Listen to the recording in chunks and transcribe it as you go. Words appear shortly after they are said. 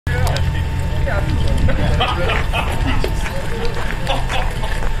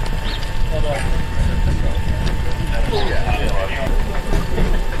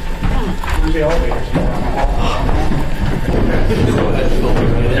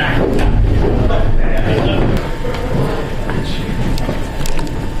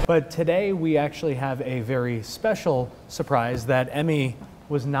But today we actually have a very special surprise that Emmy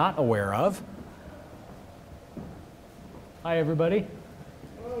was not aware of. Hi, everybody.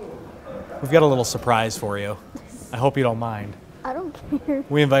 We've got a little surprise for you. I hope you don't mind. I don't care.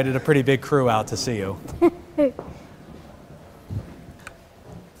 We invited a pretty big crew out to see you.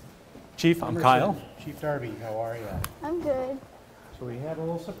 Chief, I'm Emerson, Kyle. Chief Darby, how are you? I'm good. So we have a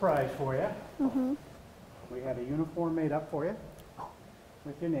little surprise for you. Mm-hmm. We had a uniform made up for you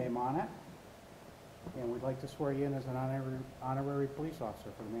with your name on it. And we'd like to swear you in as an honorary police officer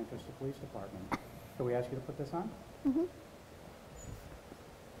for the Manchester Police Department. Can we ask you to put this on? Mm-hmm.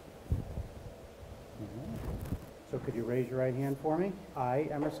 So could you raise your right hand for me? I,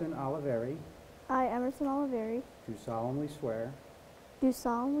 Emerson Oliveri, I, Emerson Oliveri, do solemnly swear do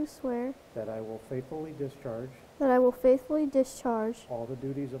solemnly swear that I will faithfully discharge that I will faithfully discharge all the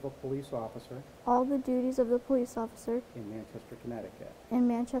duties of a police officer all the duties of the police officer in Manchester, Connecticut. in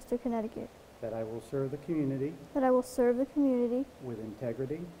Manchester, Connecticut, That I will serve the community that I will serve the community with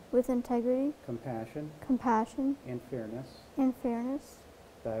integrity, with integrity, compassion, compassion, and fairness. and fairness,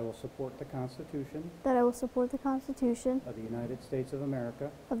 That I will support the Constitution that I will support the Constitution of the United States of America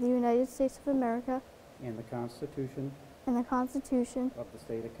of the United States of America and the Constitution and the Constitution of the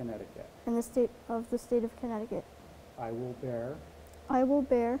State of Connecticut. and the State of Connecticut. I will bear I will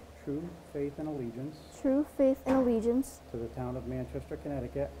bear true faith and allegiance true faith and allegiance to the town of Manchester,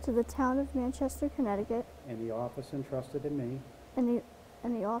 Connecticut, to the town of Manchester, Connecticut, and the office entrusted in me, and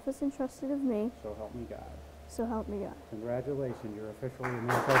the office entrusted of me, so help me God. so help me God. Congratulations, you're officially a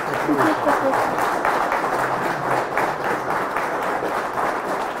Manchester Police Officer.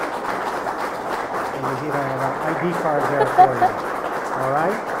 And you see, I have an ID card there for you. All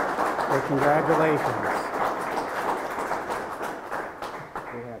right? So congratulations.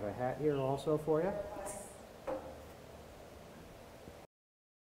 We have a hat here also for you.